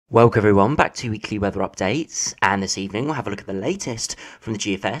Welcome everyone back to weekly weather updates, and this evening we'll have a look at the latest from the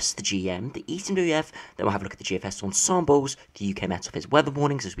GFS, the GM, the ECMWF, then we'll have a look at the GFS Ensembles, the UK Met Office weather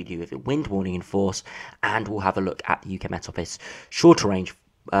warnings as we do with a wind warning in force, and we'll have a look at the UK Met Office shorter range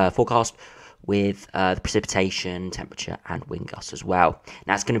forecast with the precipitation, temperature and wind gusts as well.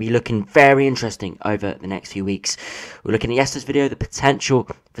 Now it's going to be looking very interesting over the next few weeks. We're looking at yesterday's video, the potential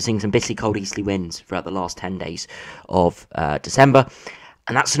for seeing some bitterly cold easterly winds throughout the last 10 days of December.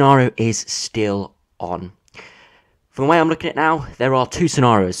 And that scenario is still on. From the way I'm looking at it now, there are two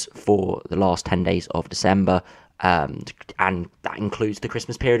scenarios for the last 10 days of December, and that includes the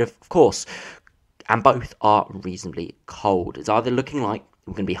Christmas period, of course, and both are reasonably cold. It's either looking like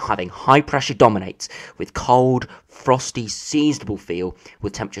we're going to be having high pressure dominate with cold, frosty, seasonable feel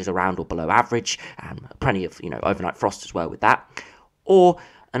with temperatures around or below average, and plenty of overnight frost as well with that, or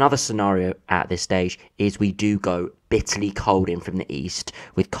another scenario at this stage is we do go bitterly cold in from the east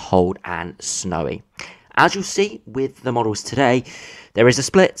with cold and snowy. As you'll see with the models today, there is a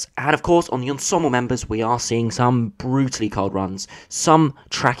split, and of course on the ensemble members we are seeing some brutally cold runs, some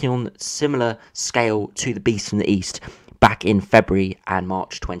tracking on similar scale to the beast from the east back in February and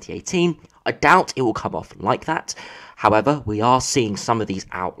March 2018. I doubt it will come off like that. However, we are seeing some of these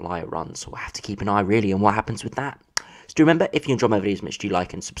outlier runs, so we'll have to keep an eye really on what happens with that. So do remember, if you enjoy my videos, make sure you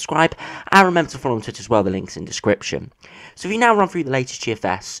like and subscribe, and remember to follow on Twitter as well, the link's in the description. So if you now run through the latest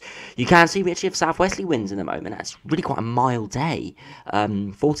GFS, you can see we actually have southwesterly winds in the moment. That's really quite a mild day,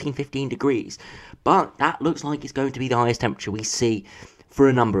 14-15 degrees, but that looks like it's going to be the highest temperature we see for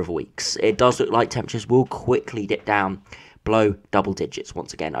a number of weeks. It does look like temperatures will quickly dip down below double digits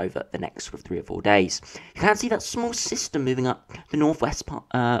once again over the next 3 or 4 days. You can see that small system moving up the northwest part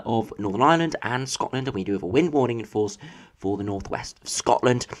of Northern Ireland and Scotland, and we do have a wind warning in force for the northwest of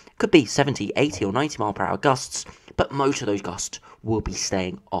Scotland. Could be 70, 80 or 90 mile per hour gusts, but most of those gusts will be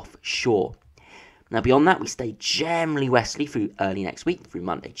staying offshore. Now beyond that, we stay generally westerly through early next week, through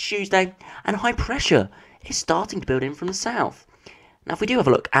Monday, Tuesday, and high pressure is starting to build in from the south. Now, if we do have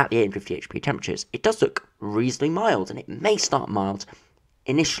a look at the 850 HP temperatures, it does look reasonably mild, and it may start mild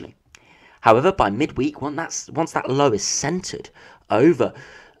initially. However, by midweek, once that low is centred over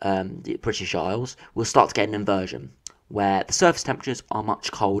the British Isles, we'll start to get an inversion, where the surface temperatures are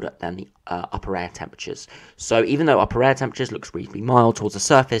much colder than the upper air temperatures. So even though upper air temperatures looks reasonably mild towards the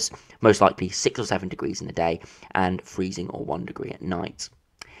surface, most likely 6 or 7 degrees in the day, and freezing or 1 degree at night.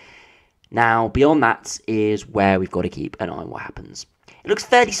 Now, beyond that is where we've got to keep an eye on what happens. It looks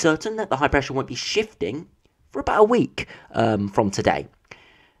fairly certain that the high pressure won't be shifting for about a week from today.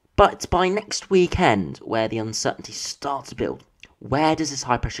 But by next weekend, where the uncertainty starts to build, where does this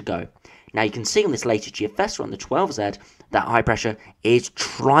high pressure go? Now, you can see on this latest GFS run, the 12Z, that high pressure is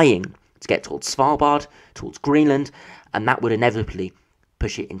trying to get towards Svalbard, towards Greenland, and that would inevitably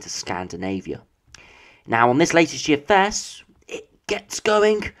push it into Scandinavia. Now, on this latest GFS, it gets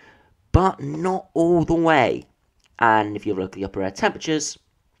going, but not all the way. And if you look at the upper air temperatures,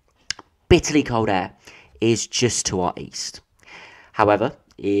 bitterly cold air is just to our east. However,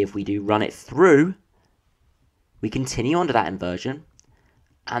 if we do run it through, we continue under that inversion,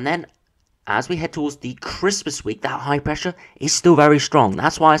 and then as we head towards the Christmas week, that high pressure is still very strong.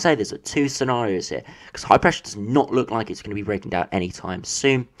 That's why I say there's two scenarios here, because high pressure does not look like it's going to be breaking down anytime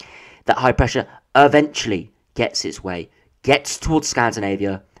soon. That high pressure eventually gets its way, gets towards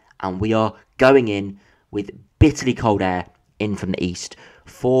Scandinavia, and we are going in with bitterly cold air in from the east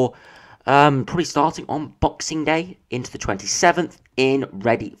for probably starting on Boxing Day into the 27th, in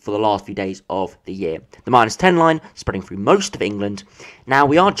ready for the last few days of the year. The -10 line spreading through most of England. Now,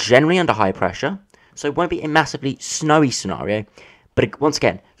 we are generally under high pressure, so it won't be a massively snowy scenario, but once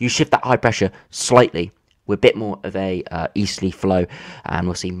again, you shift that high pressure slightly with a bit more of a easterly flow, and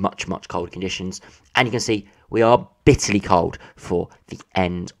we'll see much colder conditions. And you can see we are bitterly cold for the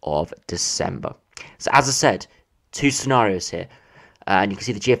end of December. So as I said, two scenarios here, and you can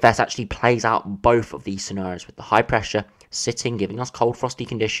see the GFS actually plays out both of these scenarios with the high pressure sitting, giving us cold, frosty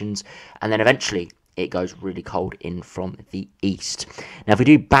conditions, and then eventually it goes really cold in from the east. Now, if we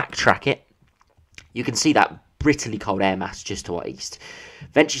do backtrack it, you can see that bitterly cold air mass just to our east.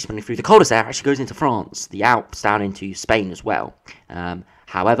 Eventually spinning through, the coldest air actually goes into France, the Alps, down into Spain as well.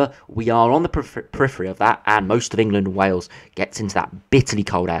 However, we are on the periphery of that, and most of England and Wales gets into that bitterly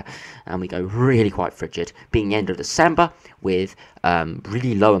cold air, and we go really quite frigid, being the end of December with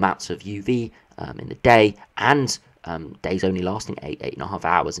really low amounts of UV in the day, and days only lasting 8.5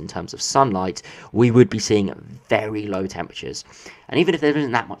 hours in terms of sunlight, we would be seeing very low temperatures. And even if there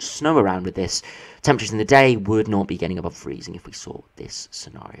isn't that much snow around with this, temperatures in the day would not be getting above freezing if we saw this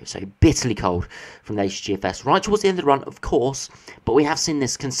scenario. So bitterly cold from the GFS right towards the end of the run, of course, but we have seen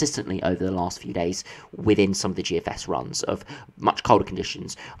this consistently over the last few days within some of the GFS runs of much colder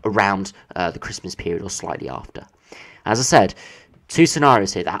conditions around the Christmas period or slightly after. As I said, two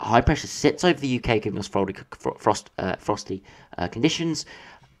scenarios here. That high pressure sits over the UK, giving us frosty conditions,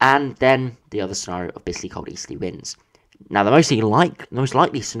 and then the other scenario of bitterly cold easterly winds. Now, the most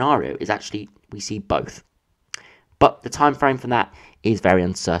likely scenario is actually we see both, but the time frame from that is very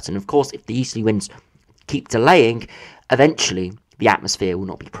uncertain. Of course, if the easterly winds keep delaying, eventually the atmosphere will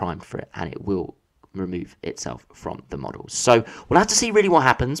not be primed for it, and it will remove itself from the models. So we'll have to see really what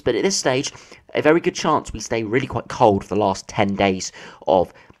happens, but at this stage, a very good chance we stay really quite cold for the last 10 days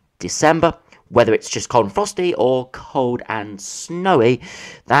of December. Whether it's just cold and frosty or cold and snowy,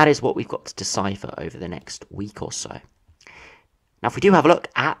 that is what we've got to decipher over the next week or so. Now, if we do have a look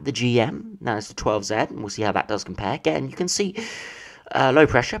at the GM, now it's the 12Z, and we'll see how that does compare. Again, you can see low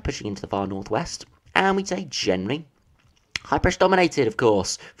pressure pushing into the far northwest, and we'd say generally high pressure dominated, of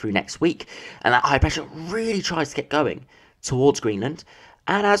course, through next week, and that high pressure really tries to get going towards Greenland.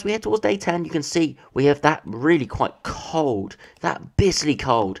 And as we head towards day 10, you can see we have that really quite cold, that bitterly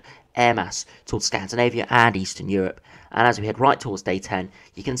cold air mass towards Scandinavia and Eastern Europe. And as we head right towards day 10,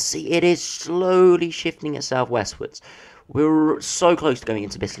 you can see it is slowly shifting itself westwards. We're so close to going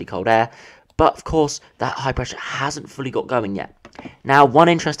into bitterly cold air, but of course that high pressure hasn't fully got going yet. Now, one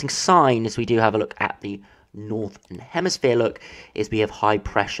interesting sign as we do have a look at the northern hemisphere look is we have high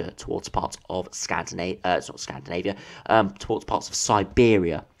pressure towards parts of towards parts of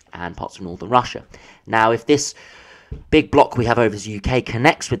Siberia and parts of northern Russia. Now, if this big block we have over the UK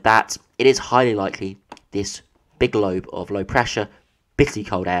connects with that, it is highly likely this big lobe of low pressure, bitterly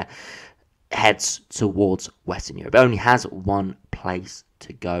cold air, heads towards Western Europe. It only has one place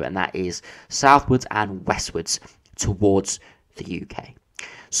to go, and that is southwards and westwards towards the UK.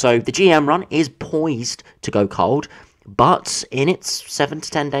 So the GM run is poised to go cold, but in its 7 to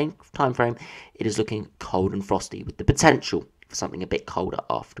 10 day time frame, it is looking cold and frosty with the potential for something a bit colder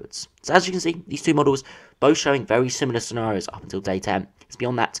afterwards. So as you can see, these two models both showing very similar scenarios up until day 10. It's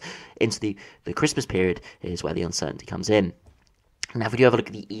beyond that into the Christmas period is where the uncertainty comes in. Now, if we do have a look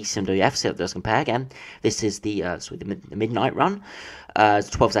at the ECMWF, see how it does compare again. This is the midnight run. The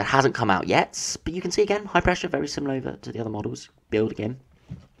 12Z hasn't come out yet, but you can see again, high pressure, very similar over to the other models, building in.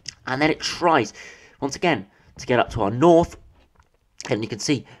 And then it tries, once again, to get up to our north, and you can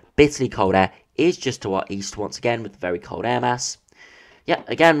see bitterly cold air is just to our east once again with very cold air mass. Yeah,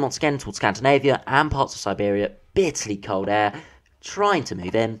 again, once again, towards Scandinavia and parts of Siberia, bitterly cold air, trying to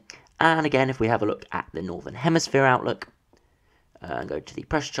move in. And again, if we have a look at the northern hemisphere outlook, and go to the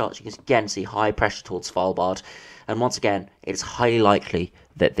pressure charts, you can again see high pressure towards Svalbard, and once again it's highly likely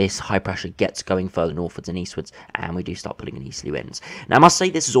that this high pressure gets going further northwards and eastwards, and we do start pulling in easterly winds. Now, I must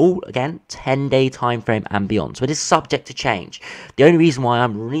say this is all again 10-day time frame and beyond, so it is subject to change. The only reason why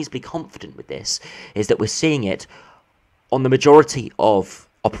I'm reasonably confident with this is that we're seeing it on the majority of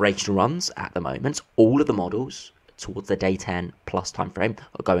operational runs at the moment. All of the models towards the day 10 plus time frame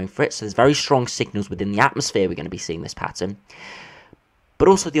are going for it, so there's very strong signals within the atmosphere we're going to be seeing this pattern. But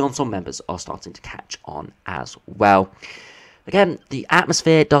also the ensemble members are starting to catch on as well. Again, the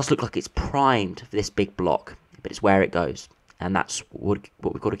atmosphere does look like it's primed for this big block, but it's where it goes, and that's what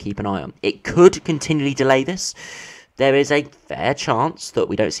we've got to keep an eye on. It could continually delay this. There is a fair chance that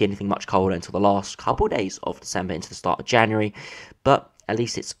we don't see anything much colder until the last couple of days of December into the start of January, but at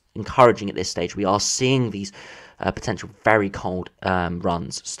least it's encouraging at this stage. We are seeing these potential very cold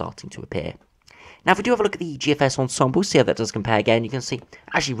runs starting to appear. Now, if we do have a look at the GFS Ensembles, see how that does compare again, you can see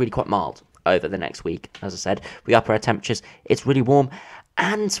actually really quite mild over the next week. As I said, we upper air temperatures, it's really warm,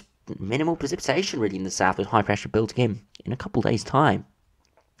 and minimal precipitation really in the south with high pressure building in a couple days' time.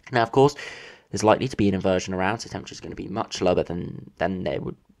 Now, of course, there's likely to be an inversion around, so temperatures are going to be much lower than they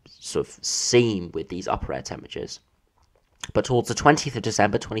would sort of seem with these upper air temperatures. But towards the 20th of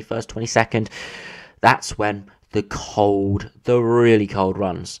December, 21st, 22nd, that's when the really cold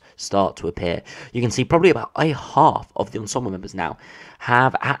runs start to appear. You can see probably about a half of the ensemble members now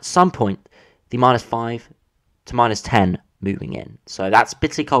have at some point the -5 to -10 moving in. So that's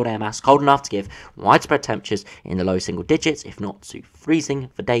bitterly cold air mass, cold enough to give widespread temperatures in the low single digits, if not to freezing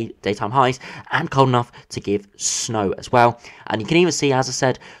for daytime highs, and cold enough to give snow as well. And you can even see, as I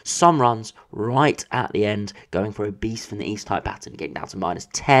said, some runs right at the end going for a beast from the east type pattern, getting down to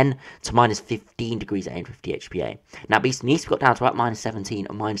 -10 to -15 degrees at 850 HPA. Now, beast from the east we got down to about -17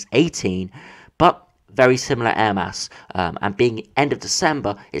 and -18, but very similar air mass, and being end of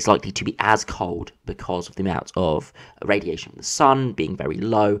December, it's likely to be as cold because of the amount of radiation from the sun being very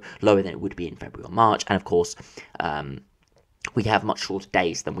low, lower than it would be in February or March, and of course, we have much shorter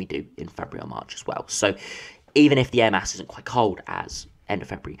days than we do in February or March as well. So even if the air mass isn't quite cold as end of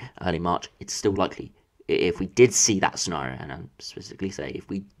February, early March, it's still likely, if we did see that scenario, and I'm specifically saying if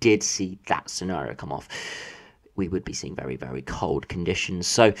we did see that scenario come off, we would be seeing very, very cold conditions.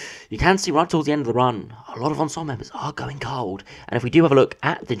 So you can see right towards the end of the run, a lot of ensemble members are going cold. And if we do have a look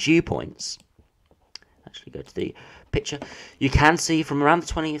at the dew points, actually go to the picture, you can see from around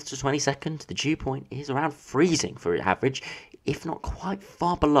the 20th to 22nd, the dew point is around freezing for average, if not quite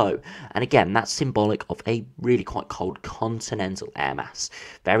far below. And again, that's symbolic of a really quite cold continental air mass.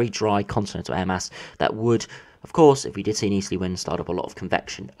 Very dry continental air mass that would, of course, if we did see an easterly wind, start up a lot of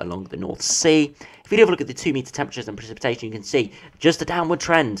convection along the North Sea. If we do have a look at the 2 metre temperatures and precipitation, you can see just a downward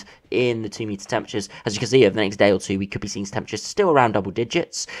trend in the 2 metre temperatures. As you can see, over the next day or two, we could be seeing temperatures still around double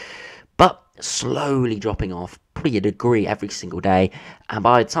digits, but slowly dropping off, probably a degree every single day. And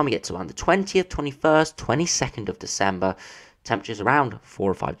by the time we get to around the 20th, 21st, 22nd of December, temperatures around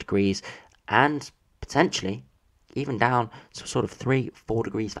 4 or 5 degrees, and potentially even down to sort of 3-4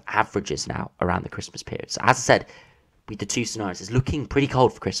 degrees for averages now around the Christmas period. So as I said, with the 2 scenarios, it's looking pretty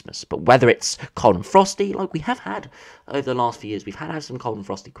cold for Christmas. But whether it's cold and frosty, like we have had over the last few years, we've had some cold and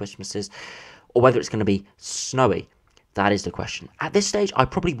frosty Christmases, or whether it's going to be snowy, that is the question. At this stage, I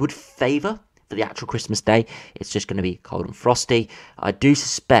probably would favour for the actual Christmas day, it's just going to be cold and frosty. I do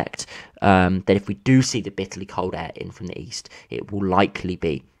suspect that if we do see the bitterly cold air in from the east, it will likely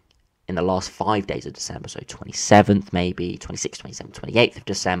be in the last 5 days of December, so 27th maybe, 26th, 27th, 28th of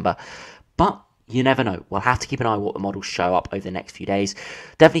December, but you never know. We'll have to keep an eye on what the models show up over the next few days.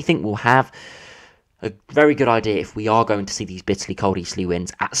 Definitely think we'll have a very good idea if we are going to see these bitterly cold easterly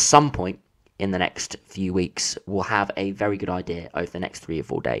winds at some point in the next few weeks. We'll have a very good idea over the next 3 or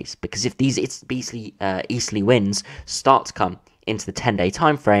 4 days, because if these easterly winds start to come into the 10-day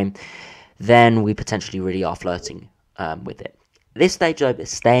time frame, then we potentially really are flirting with it. This stage, though, is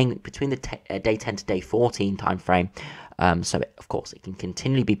staying between the day 10 to day 14 time frame, so of course it can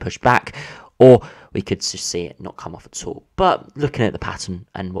continually be pushed back, or we could just see it not come off at all. But looking at the pattern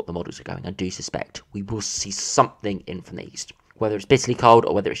and what the models are going, I do suspect we will see something in from the east. Whether it's bitterly cold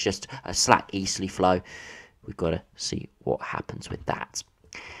or whether it's just a slack easterly flow, we've got to see what happens with that.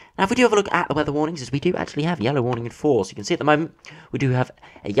 Now, if we do have a look at the weather warnings, as we do actually have yellow warning in force. You can see at the moment we do have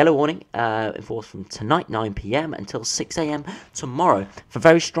a yellow warning in force from tonight 9 PM until 6 AM tomorrow for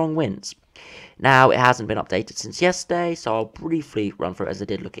very strong winds. Now, it hasn't been updated since yesterday, so I'll briefly run through it as I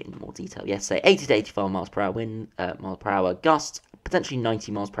did look at it in more detail yesterday. 80 to 85 miles per hour wind, mile per hour gusts, potentially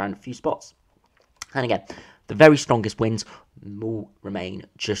 90 miles per hour in a few spots. And again, the very strongest winds will remain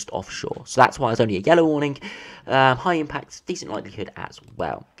just offshore. So that's why it's only a yellow warning. High impact, decent likelihood as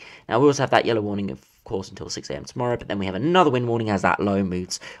well. Now, we also have that yellow warning, of course, until 6 AM tomorrow, but then we have another wind warning as that low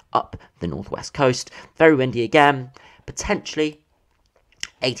moves up the northwest coast. Very windy again, potentially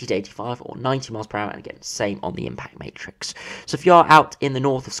 80 to 85 or 90 miles per hour, and again, same on the impact matrix. So if you are out in the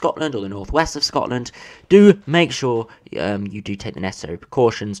north of Scotland or the northwest of Scotland, do make sure you do take the necessary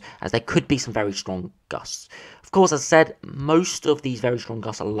precautions, as there could be some very strong gusts. Of course, as I said, most of these very strong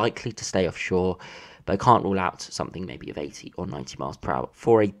gusts are likely to stay offshore, but I can't rule out something maybe of 80 or 90 miles per hour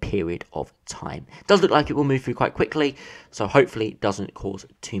for a period of time. It does look like it will move through quite quickly, so hopefully it doesn't cause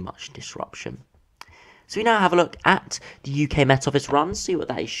too much disruption. So we now have a look at the UK Met Office run, see what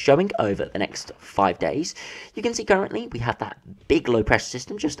that is showing over the next 5 days. You can see currently we have that big low pressure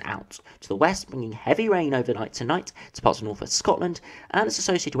system just out to the west, bringing heavy rain overnight tonight to parts of northwest Scotland, and its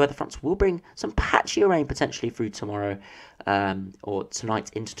associated weather fronts will bring some patchier rain potentially through tomorrow, or tonight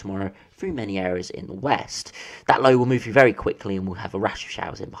into tomorrow, through many areas in the west. That low will move through very quickly and we'll have a rash of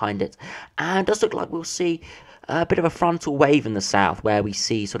showers in behind it, and it does look like we'll see a bit of a frontal wave in the south, where we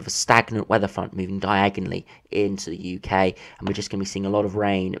see sort of a stagnant weather front moving diagonally into the UK, and we're just going to be seeing a lot of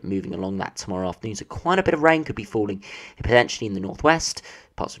rain moving along that tomorrow afternoon. So quite a bit of rain could be falling potentially in the northwest,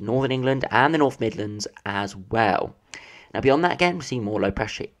 parts of northern England and the North Midlands as well. Now beyond that, again, we see more low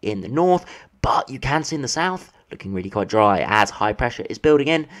pressure in the north, but you can see in the south looking really quite dry as high pressure is building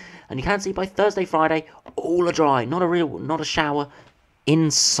in, and you can see by Thursday, Friday, all are dry, not a shower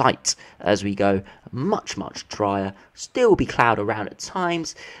in sight as we go. Much drier, still be cloud around at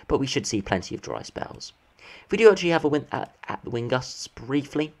times, but we should see plenty of dry spells. If we do actually have a wind at the wind gusts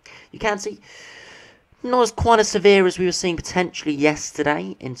briefly, you can see not as quite as severe as we were seeing potentially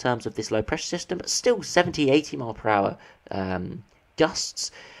yesterday in terms of this low pressure system, but still 70-80 mile per hour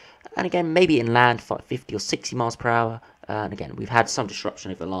gusts, and again maybe inland 50 or 60 miles per hour And again, we've had some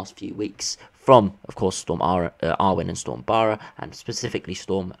disruption over the last few weeks from, of course, Storm Arwen and Storm Bara, and specifically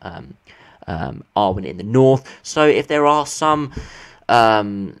Storm Arwen in the north. So if there are some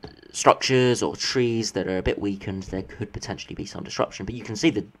structures or trees that are a bit weakened, there could potentially be some disruption. But you can see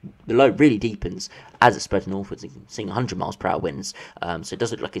the low really deepens as it spreads northwards. You can see 100 miles per hour winds, so it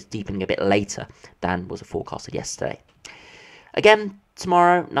does look like it's deepening a bit later than was forecasted yesterday. Again,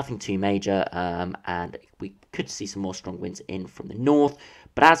 tomorrow, nothing too major, and we could see some more strong winds in from the north.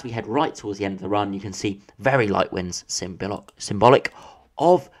 But as we head right towards the end of the run, you can see very light winds, symbolic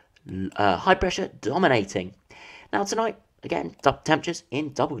of high pressure dominating. Now tonight, again, temperatures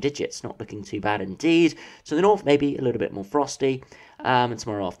in double digits, not looking too bad indeed. So the north, maybe a little bit more frosty. And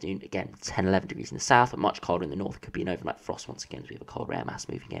tomorrow afternoon, again, 10, 11 degrees in the south, but much colder in the north. It could be an overnight frost once again as we have a cold air mass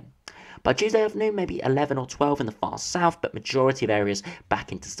moving in. By Tuesday afternoon, maybe 11 or 12 in the far south, but majority of areas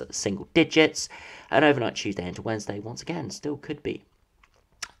back into single digits. And overnight Tuesday into Wednesday, once again, still could be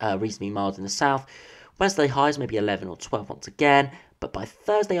reasonably mild in the south. Wednesday highs, maybe 11 or 12 once again. But by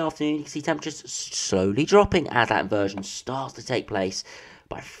Thursday afternoon, you can see temperatures slowly dropping as that inversion starts to take place.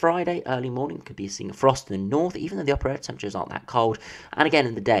 By Friday, early morning, could be seeing a frost in the north, even though the upper air temperatures aren't that cold. And again,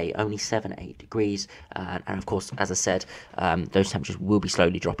 in the day, only 7, 8 degrees. And of course, as I said, those temperatures will be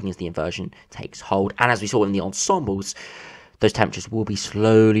slowly dropping as the inversion takes hold. And as we saw in the ensembles, those temperatures will be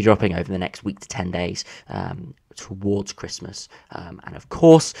slowly dropping over the next week to 10 days towards Christmas. And of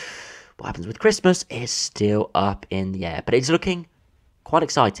course, what happens with Christmas is still up in the air. But it's looking quite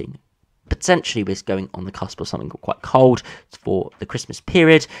exciting. Potentially we're going on the cusp of something quite cold for the Christmas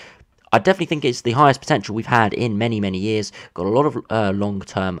period. I definitely think it's the highest potential we've had in many, many years. Got a lot of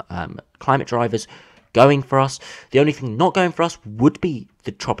long-term climate drivers going for us. The only thing not going for us would be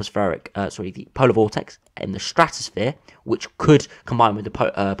the the polar vortex in the stratosphere, which could combine with the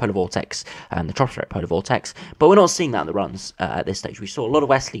polar vortex and the tropospheric polar vortex. But we're not seeing that in the runs at this stage. We saw a lot of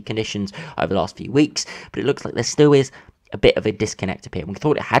westerly conditions over the last few weeks, but it looks like there still is a bit of a disconnect appear. We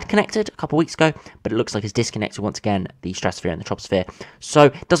thought it had connected a couple of weeks ago, but it looks like it's disconnected once again, the stratosphere and the troposphere. So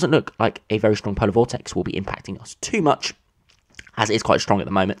it doesn't look like a very strong polar vortex will be impacting us too much, as it is quite strong at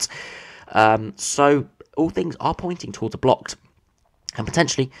the moment. So all things are pointing towards a blocked and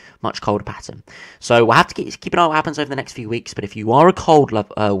potentially much colder pattern. So we'll have to keep an eye on what happens over the next few weeks. But if you are a cold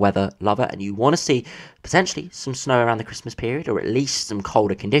weather lover and you want to see potentially some snow around the Christmas period, or at least some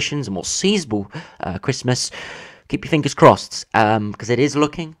colder conditions, a more seasonable Christmas, keep your fingers crossed, because it is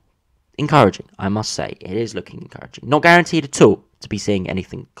looking encouraging, I must say. It is looking encouraging. Not guaranteed at all to be seeing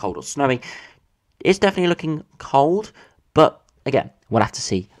anything cold or snowy. It's definitely looking cold, but again, we'll have to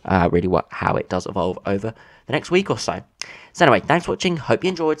see really how it does evolve over the next week or so. So anyway, thanks for watching. Hope you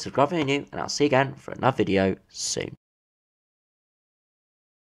enjoyed. Subscribe if you're new, and I'll see you again for another video soon.